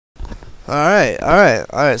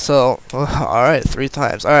Alright, so, alright, 3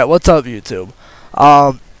 times. Alright, what's up, YouTube?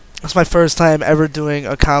 It's my first time ever doing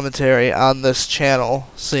a commentary on this channel,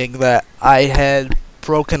 seeing that I had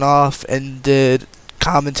broken off and did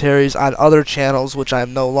commentaries on other channels, which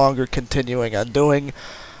I'm no longer continuing on doing.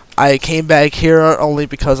 I came back here only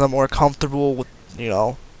because I'm more comfortable with,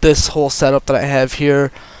 this whole setup that I have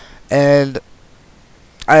here, and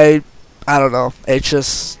I don't know, it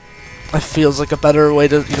feels like a better way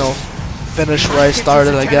to, finish where I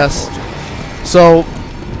started, I guess. So,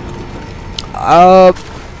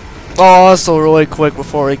 also really quick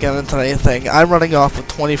before we get into anything, I'm running off with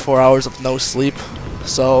 24 hours of no sleep,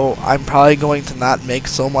 so I'm probably going to not make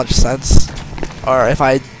so much sense, or if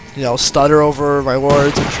I, stutter over my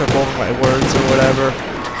words or trip over my words or whatever,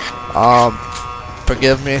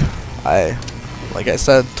 forgive me. Like I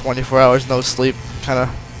said, 24 hours no sleep kind of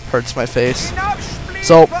hurts my face.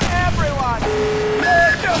 So,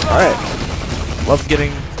 alright. Love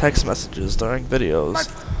getting text messages during videos.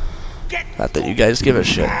 Not that you guys give a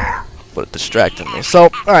shit, but it distracted me. So,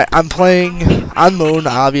 alright, I'm playing on Moon,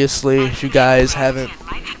 obviously. If you guys haven't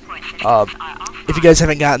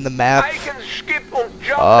gotten the map,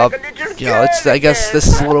 I guess this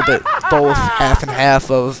is a little bit both half and half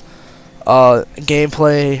of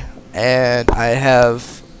gameplay, and I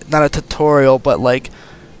have not a tutorial, but like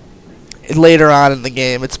later on in the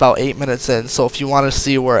game, it's about 8 minutes in. So if you want to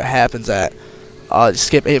see where it happens at,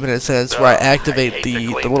 skip 8 minutes in. It's where I activate the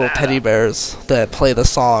little teddy bears that play the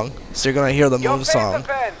song. So you're gonna hear the Moon song.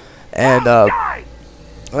 And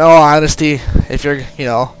in all honesty, if you're,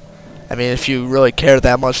 if you really care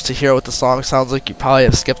that much to hear what the song sounds like, you probably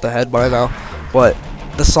have skipped ahead by now. But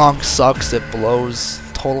the song sucks. It blows.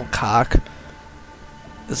 Total cock.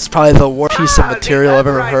 This is probably the worst piece of material I've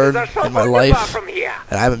ever heard in my life.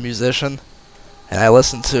 And I'm a musician, and I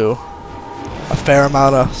listen to a fair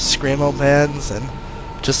amount of screamo bands and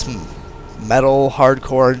just metal,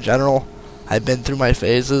 hardcore in general. I've been through my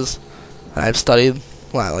phases, and I've studied,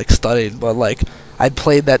 well, not like studied, but like I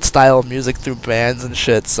played that style of music through bands and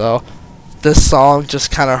shit. So this song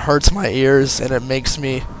just kind of hurts my ears, and it makes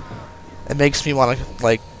me want to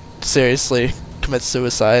like seriously commit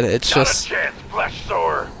suicide. It's just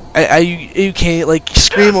you can't, like,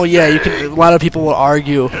 screamo. Yeah, you can. A lot of people will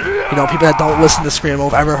argue, people that don't listen to screamo,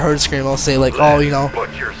 have ever heard screamo, say like, oh, you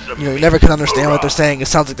never can understand what they're saying. It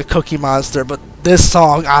sounds like the Cookie Monster. But this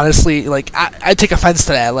song, honestly, like, I take offense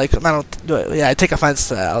to that. Like, I take offense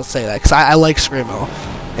to that. I'll say that because I like screamo.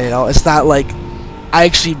 And, it's not like I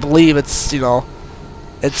actually believe it's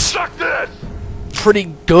it's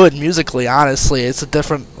pretty good musically, honestly. It's a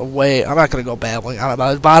different way. I'm not gonna go babbling on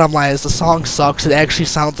about it. Bottom line is the song sucks. It actually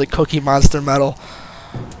sounds like Cookie Monster metal.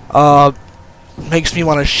 Makes me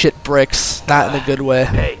want to shit bricks, not in a good way.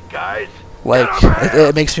 Hey guys, like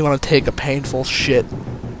it makes me want to take a painful shit.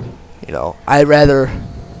 I'd rather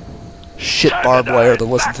shit barbed wire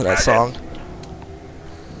than listen to that song.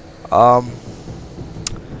 Probably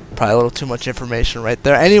a little too much information right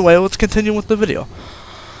there. Anyway, let's continue with the video.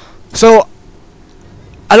 So,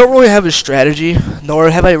 I don't really have a strategy, nor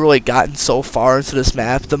have I really gotten so far into this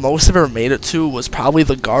map. The most I've ever made it to was probably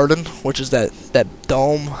the garden, which is that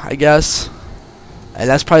dome, I guess. And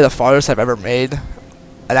that's probably the farthest I've ever made.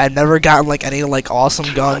 And I've never gotten like any like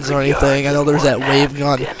awesome guns or anything. I know there's that wave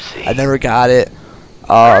gun. I never got it.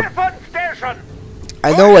 I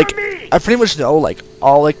know I pretty much know like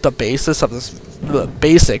all like the basics of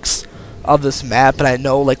this map, and I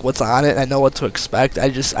know like what's on it. And I know what to expect.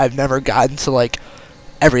 I've never gotten to like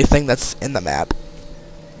everything that's in the map.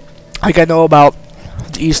 Like I know about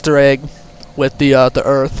the Easter egg with the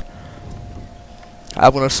Earth.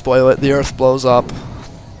 I'm gonna spoil it. The Earth blows up.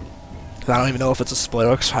 I don't even know if it's a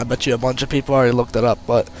spoiler, because I bet you a bunch of people already looked it up.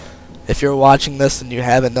 But if you're watching this and you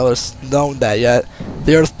haven't known that yet,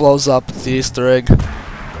 the Earth blows up. It's the Easter egg.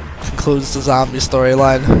 Concludes the zombie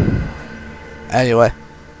storyline. Anyway,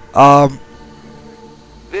 I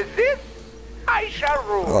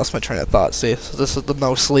lost my train of thought. See, so this is the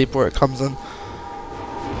no sleep where it comes in.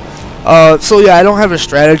 So yeah, I don't have a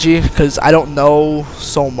strategy because I don't know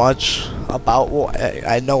so much about. Well,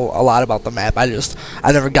 I know a lot about the map. I've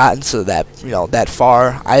never gotten to that, that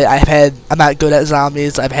far. I'm not good at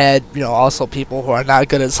zombies. I've had, also people who are not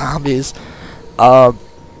good at zombies. I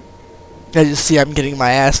just see I'm getting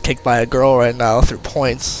my ass kicked by a girl right now through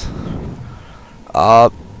points.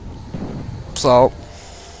 So,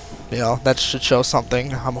 that should show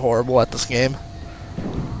something. I'm horrible at this game.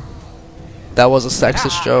 That was a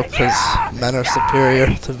sexist joke, because men are superior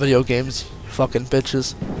to video games, you fucking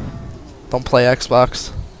bitches. Don't play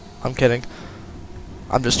Xbox. I'm kidding.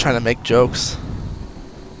 I'm just trying to make jokes.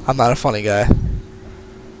 I'm not a funny guy.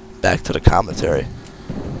 back to the commentary.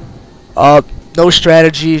 No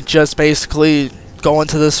strategy, just basically go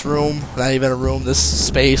into this room, not even a room, this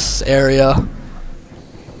space area,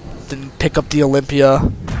 then pick up the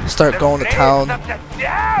Olympia, start going to town.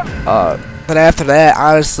 Then after that,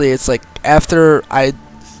 honestly, it's like after I,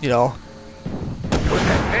 you know,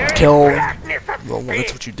 kill, well,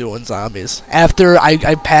 that's what you do in zombies. After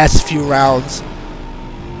I pass a few rounds,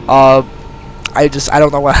 I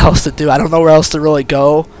don't know what else to do. I don't know where else to really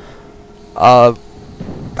go.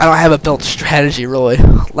 I don't have a built strategy, really.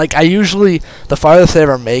 Like, the farthest I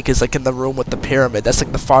ever make is, like, in the room with the pyramid. That's,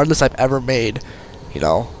 like, the farthest I've ever made, you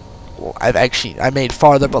know. Well, I made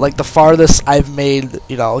farther, but, like, the farthest I've made,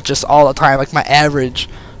 you know, just all the time, like, my average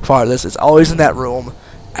farthest is always in that room.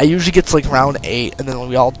 I usually get to, like, round 8, and then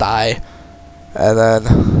we all die. And then,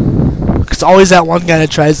 it's always that one guy that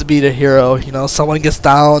tries to be the hero, you know. Someone gets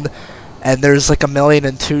down, and there's, like,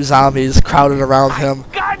 1,002 zombies crowded around him.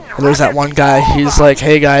 And there's that one guy, he's like,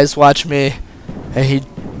 hey guys, watch me. And he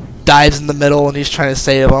dives in the middle and he's trying to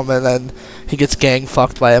save them, and then he gets gang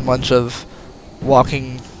fucked by a bunch of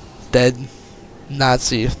walking dead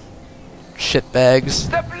Nazi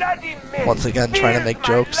shitbags. Once again, trying to make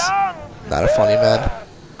jokes. Not a funny man.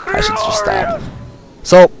 I should just stop.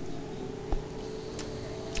 So,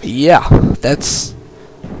 yeah, that's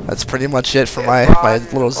pretty much it for my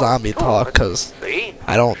little zombie talk, because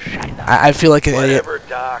I feel like an idiot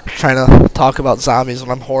trying to talk about zombies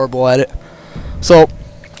when I'm horrible at it. So,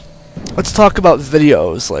 let's talk about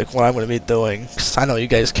videos, like what I'm going to be doing, because I know you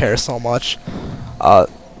guys care so much.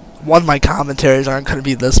 One, my commentaries aren't going to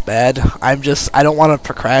be this bad. I don't want to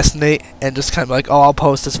procrastinate and just kind of like, oh, I'll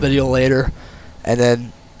post this video later, and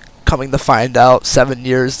then coming to find out 7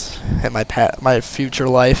 years in my future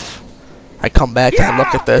life, I come back and I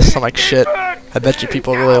look at this, I'm like, shit, I bet you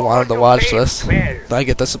people really wanted to watch this. Then I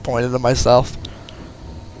get disappointed in myself.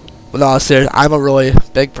 But no, seriously, I'm a really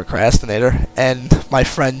big procrastinator, and my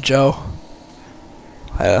friend Joe,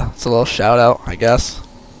 it's a little shout out, I guess,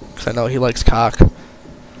 because I know he likes cock.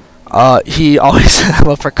 He always said I'm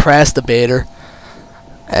a procrastinator,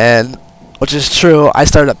 and which is true. I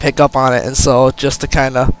started to pick up on it, and so just to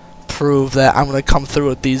kind of prove that I'm gonna come through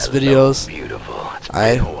with these videos,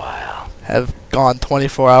 I have gone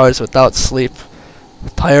 24 hours without sleep,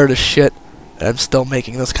 tired as shit, and I'm still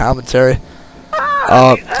making this commentary.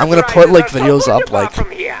 I'm gonna put like videos up like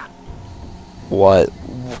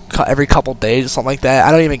every couple days or something like that.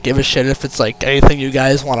 I don't even give a shit if it's like anything you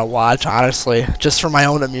guys want to watch, honestly. Just for my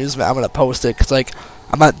own amusement, I'm gonna post it, because like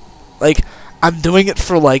I'm doing it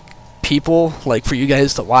for like people, like for you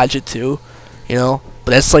guys to watch it too, you know.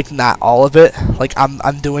 But it's like not all of it. Like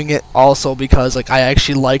I'm doing it also because like I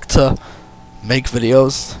actually like to make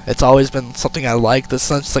videos. It's always been something I like. This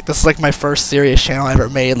is like my first serious channel I ever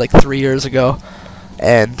made, like 3 years ago,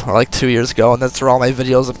 or like 2 years ago, and that's where all my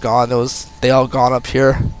videos have gone. They all gone up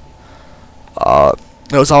here.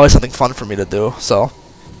 It was always something fun for me to do. So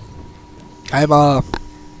I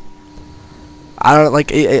don't like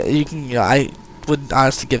you can, you know, I wouldn't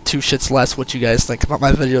honestly give two shits less what you guys think about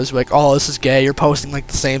my videos. You're like, oh, this is gay, you're posting like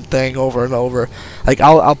the same thing over and over. Like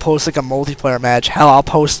I'll post like a multiplayer match. Hell, I'll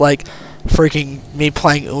post like freaking me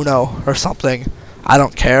playing Uno or something. I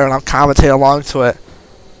don't care, and I'll commentate along to it.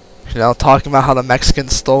 You know, talking about how the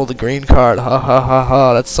Mexicans stole the green card. Ha ha ha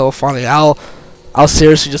ha. That's so funny. I'll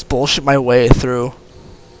seriously just bullshit my way through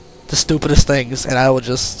the stupidest things, and I will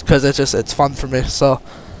just, because it's fun for me. So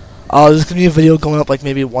there's gonna be a video going up like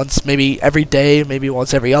maybe every day, maybe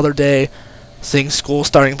once every other day. Seeing school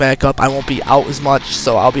starting back up, I won't be out as much,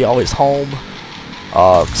 so I'll be always home,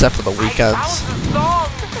 except for the weekends,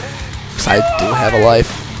 because I do have a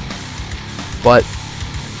life. But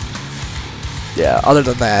yeah, other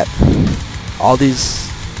than that, all these,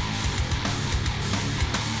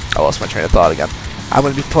 I lost my train of thought again. I'm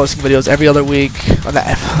gonna be posting videos every other week.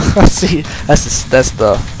 See, that's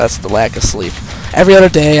the lack of sleep. Every other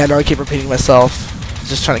day. I know I keep repeating myself.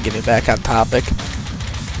 Just trying to get me back on topic.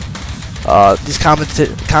 These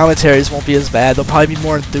commentaries won't be as bad. They'll probably be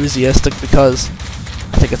more enthusiastic, because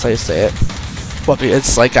I think that's how you say it. But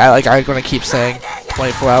it's like I'm gonna keep saying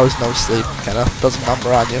 24 hours no sleep kind of does a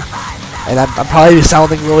number on you. And I'm probably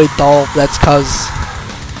sounding really dull. That's because,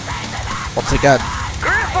 once again,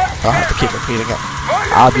 I'll have to keep repeating it.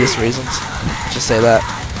 Obvious reasons. Just say that.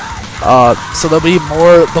 So there'll be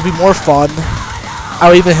more fun.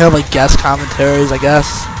 I'll even have like guest commentaries, I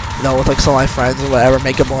guess. You know, with like some of my friends or whatever.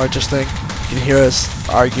 Make it more interesting. You can hear us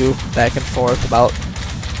argue back and forth about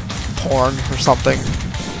porn or something.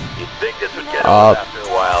 You'd think this would get old after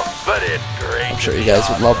a while, but it's great. I'm sure you guys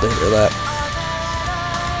would love to hear that.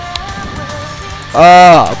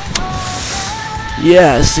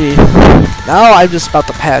 Yeah, see, now I'm just about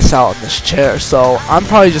to pass out in this chair, so I'm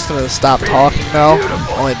probably just gonna stop talking now,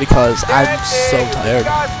 only because I'm so tired.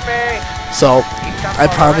 So I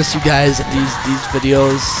promise you guys that these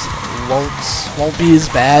videos won't be as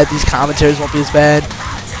bad. These commentaries won't be as bad.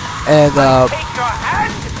 And what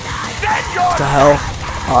the hell?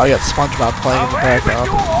 Oh, I got SpongeBob playing in the background.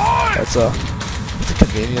 That's a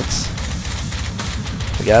convenience,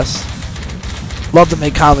 I guess. Love to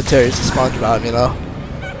make commentaries to SpongeBob, you know.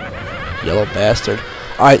 Yellow bastard.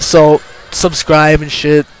 Alright, so subscribe and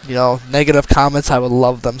shit. You know, negative comments, I would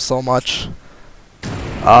love them so much.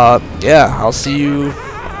 Yeah, I'll see you.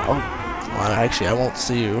 Well, actually, I won't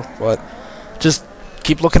see you, but just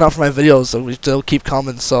keep looking out for my videos. They'll keep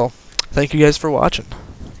coming. So, thank you guys for watching.